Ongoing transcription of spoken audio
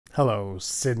Hello,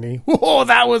 Sydney. Whoa,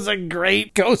 that was a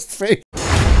great ghost face.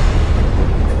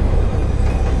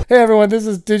 Hey everyone, this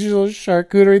is Digital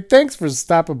Charcuterie. Thanks for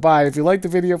stopping by. If you like the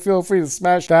video, feel free to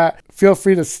smash that. Feel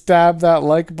free to stab that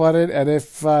like button. And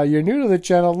if you're new to the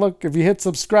channel, look, if you hit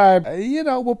subscribe,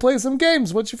 we'll play some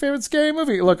games. What's your favorite scary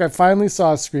movie? Look, I finally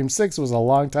saw Scream 6. It was a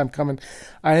long time coming.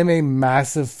 I am a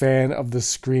massive fan of the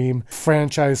Scream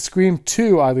franchise. Scream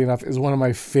 2, oddly enough, is one of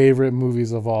my favorite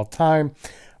movies of all time.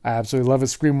 I absolutely love it.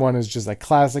 Scream 1 is just a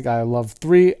classic. I love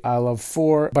 3. I love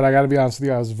 4. But I gotta be honest with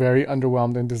you, I was very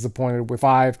underwhelmed and disappointed with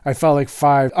 5. I felt like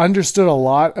 5 understood a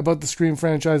lot about the Scream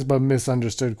franchise, but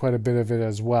misunderstood quite a bit of it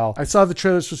as well. I saw the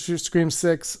trailers for Scream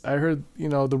 6. I heard,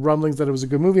 the rumblings that it was a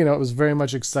good movie, and I was very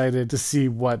much excited to see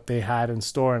what they had in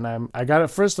store. And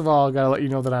first of all, I gotta let you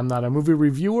know that I'm not a movie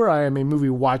reviewer. I am a movie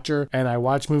watcher, and I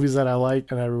watch movies that I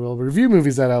like, and I will review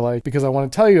movies that I like because I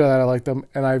want to tell you that I like them,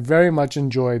 and I very much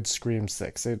enjoyed Scream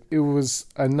 6. It was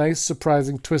a nice,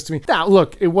 surprising twist to me. Now,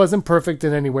 look, it wasn't perfect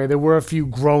in any way. There were a few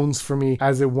groans for me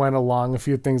as it went along, a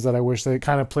few things that I wish they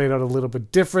kind of played out a little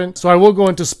bit different. So I will go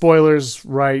into spoilers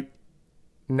right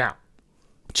now.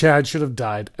 Chad should have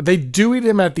died. They Dewey'd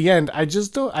him at the end. I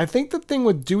think the thing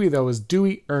with Dewey, though, is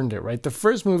Dewey earned it, right? The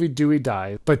first movie, Dewey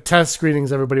died, but test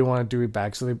screenings, everybody wanted Dewey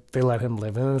back, so they let him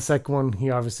live. And then the second one, he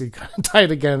obviously kind of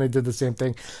died again, and they did the same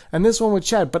thing. And this one with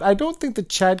Chad, but I don't think the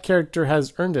Chad character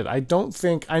has earned it. I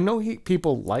know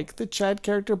people like the Chad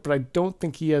character, but I don't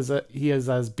think he is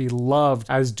as beloved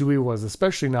as Dewey was,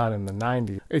 especially not in the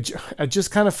 90s. I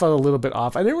just kind of felt a little bit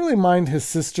off. I didn't really mind his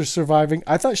sister surviving.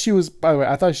 I thought she was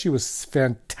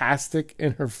fantastic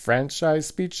in her franchise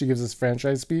speech. She gives this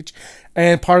franchise speech,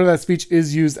 and part of that speech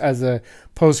is used as a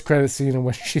post-credit scene in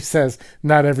which she says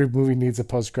not every movie needs a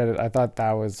post-credit. I thought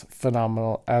that was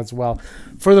phenomenal as well.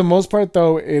 For the most part,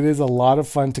 though, it is a lot of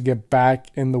fun to get back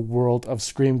in the world of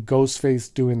Scream.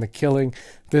 Ghostface doing the killing,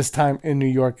 this time in New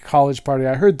York. College party.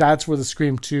 I heard that's where the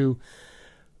Scream 2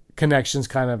 connections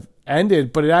kind of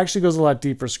ended, but it actually goes a lot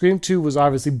deeper. Scream 2 was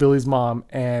obviously Billy's mom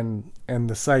and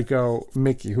the psycho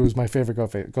Mickey, who was my favorite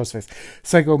Ghostface,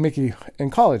 psycho Mickey in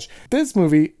college. This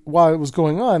movie, while it was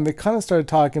going on, they kind of started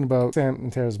talking about Sam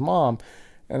and Tara's mom,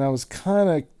 and I was kind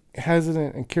of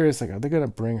hesitant and curious, like, are they going to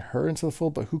bring her into the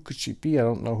fold? But who could she be? I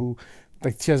don't know who,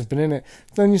 like, she hasn't been in it.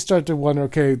 Then you start to wonder,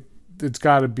 okay, it's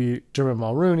got to be Dermot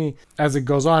Mulroney as it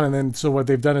goes on. And then, so what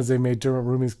they've done is they made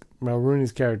Dermot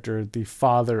Mulroney's character the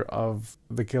father of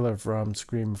the killer from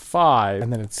Scream 5.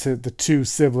 And then it's the two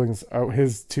siblings,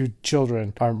 his two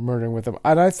children, are murdering with him.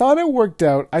 And I thought it worked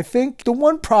out. I think the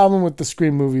one problem with the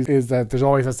Scream movies is that there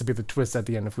always has to be the twist at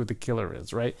the end of who the killer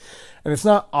is, right? And it's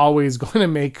not always going to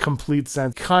make complete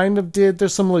sense. Kind of did.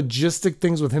 There's some logistic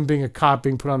things with him being a cop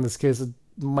being put on this case that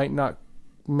might not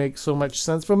make so much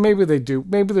sense, but maybe they do.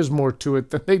 Maybe there's more to it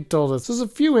than they told us. There's a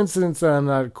few incidents that I'm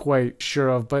not quite sure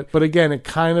of, but again, it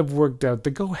kind of worked out.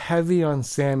 They go heavy on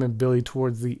Sam and Billy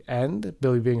towards the end,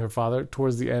 Billy being her father,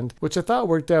 towards the end, which I thought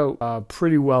worked out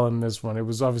pretty well in this one. It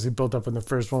was obviously built up in the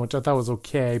first one, which I thought was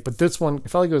okay, but this one, I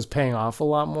felt like it was paying off a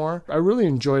lot more. I really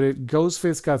enjoyed it.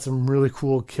 Ghostface got some really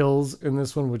cool kills in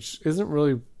this one, which isn't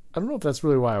really, I don't know if that's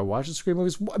really why I watch the Scream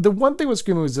movies. The one thing with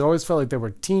Scream movies, it always felt like they were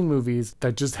teen movies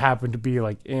that just happened to be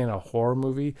like in a horror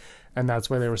movie. And that's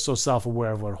why they were so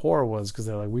self-aware of what horror was, because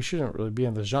they're like, we shouldn't really be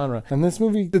in the genre. And this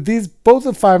movie, both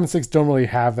of 5 and 6 don't really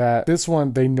have that. This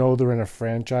one, they know they're in a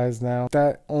franchise now.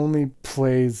 That only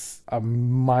plays a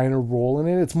minor role in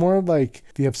it. It's more like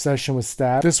the obsession with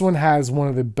Stab. This one has one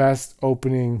of the best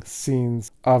opening scenes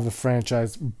of the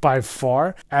franchise by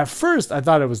far. At first, I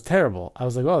thought it was terrible. I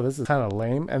was like, oh, this is kind of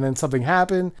lame. And then something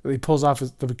happened. The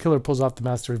killer pulls off the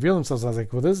mask to reveal themselves. I was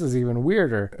like, well, this is even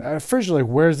weirder. At first, you're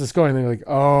like, where's this going? And they're like,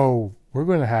 oh, we're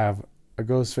going to have a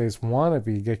Ghostface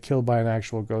wannabe get killed by an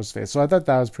actual Ghostface. So I thought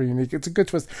that was pretty unique. It's a good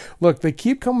twist. Look, they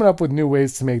keep coming up with new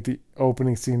ways to make the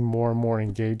opening scene more and more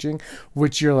engaging,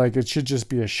 which you're like, it should just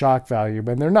be a shock value,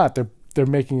 but they're not. They're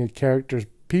making it characters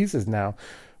pieces now,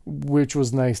 which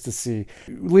was nice to see.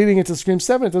 Leading into Scream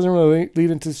 7, it doesn't really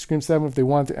lead into Scream 7. If they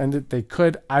wanted to end it, they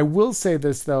could. I will say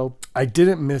this, though. I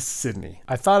didn't miss Sydney.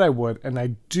 I thought I would, and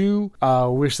I do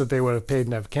wish that they would have paid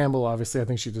Neve Campbell. Obviously, I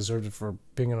think she deserved it for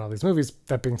being in all these movies.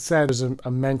 That being said, there's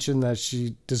a mention that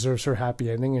she deserves her happy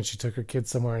ending, and she took her kids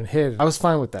somewhere and hid. I was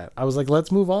fine with that. I was like,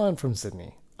 let's move on from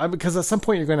Sydney. Because at some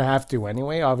point you're going to have to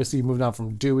anyway. Obviously, you moved on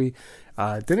from Dewey.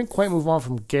 Didn't quite move on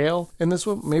from Gail in this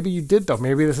one. Maybe you did, though.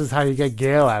 Maybe this is how you get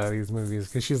Gail out of these movies.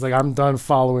 Because she's like, I'm done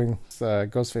following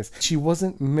Ghostface. She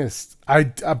wasn't missed.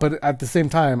 But at the same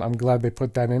time, I'm glad they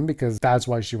put that in because that's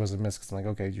why she wasn't missed. Because I'm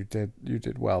like, okay, you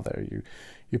did well there.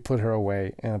 you put her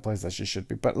away in a place that she should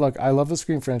be. But look, I love the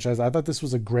Scream franchise. I thought this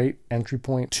was a great entry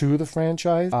point to the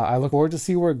franchise. I look forward to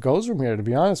see where it goes from here, to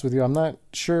be honest with you. I'm not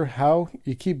sure how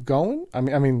you keep going. I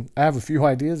mean, I have a few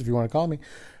ideas if you want to call me.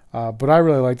 But I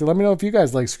really liked it. Let me know if you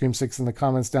guys like Scream 6 in the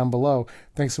comments down below.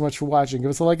 Thanks so much for watching. Give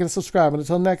us a like and a subscribe. And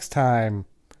until next time,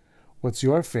 what's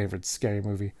your favorite scary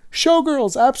movie?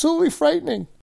 Showgirls, absolutely frightening.